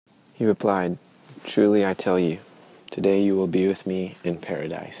He replied, "Truly I tell you, today you will be with me in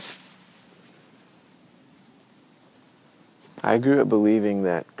paradise." I grew up believing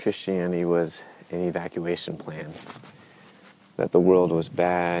that Christianity was an evacuation plan, that the world was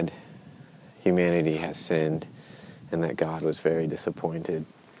bad, humanity has sinned, and that God was very disappointed.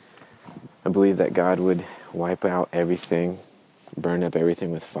 I believed that God would wipe out everything, burn up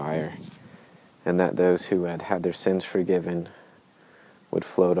everything with fire, and that those who had had their sins forgiven would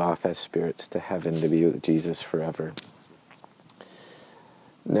float off as spirits to heaven to be with Jesus forever.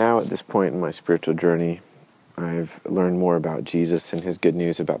 Now, at this point in my spiritual journey, I've learned more about Jesus and his good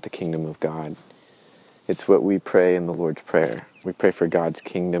news about the kingdom of God. It's what we pray in the Lord's Prayer. We pray for God's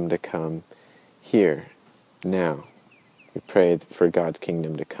kingdom to come here, now. We pray for God's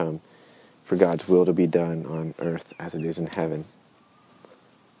kingdom to come, for God's will to be done on earth as it is in heaven.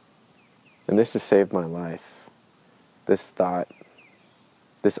 And this has saved my life. This thought,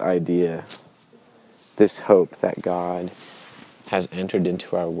 this idea, this hope that God has entered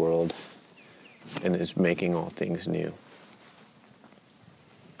into our world and is making all things new.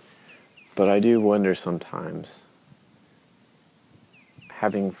 But I do wonder sometimes,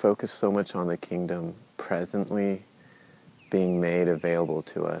 having focused so much on the kingdom presently being made available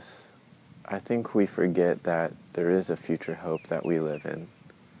to us, I think we forget that there is a future hope that we live in,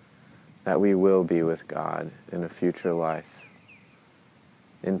 that we will be with God in a future life,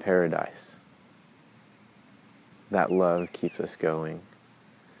 in paradise. That love keeps us going.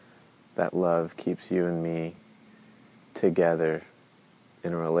 That love keeps you and me together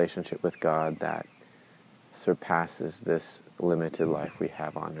in a relationship with God that surpasses this limited life we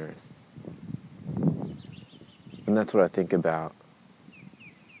have on earth. And that's what I think about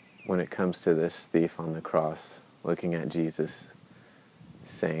when it comes to this thief on the cross, looking at Jesus,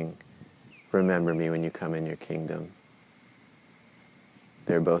 saying, "Remember me when you come in your kingdom."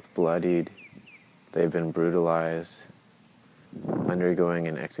 They're both bloodied. They've been brutalized, undergoing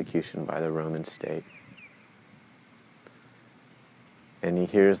an execution by the Roman state. And he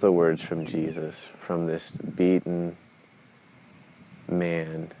hears the words from Jesus, from this beaten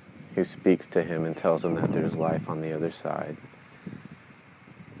man who speaks to him and tells him that there's life on the other side.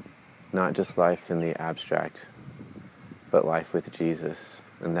 Not just life in the abstract, but life with Jesus,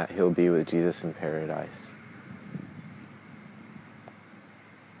 and that he'll be with Jesus in paradise.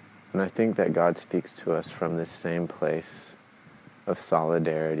 And I think that God speaks to us from this same place of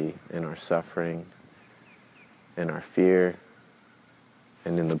solidarity in our suffering, in our fear,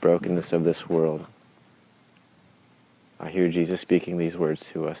 and in the brokenness of this world. I hear Jesus speaking these words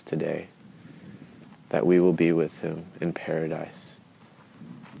to us today, that we will be with him in paradise.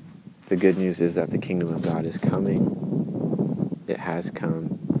 The good news is that the kingdom of God is coming. It has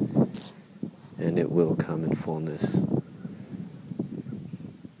come, and it will come in fullness.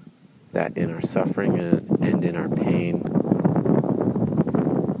 That in our suffering and in our pain,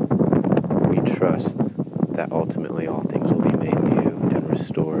 we trust that ultimately all things will be made new and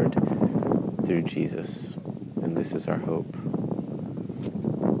restored through Jesus. And this is our hope.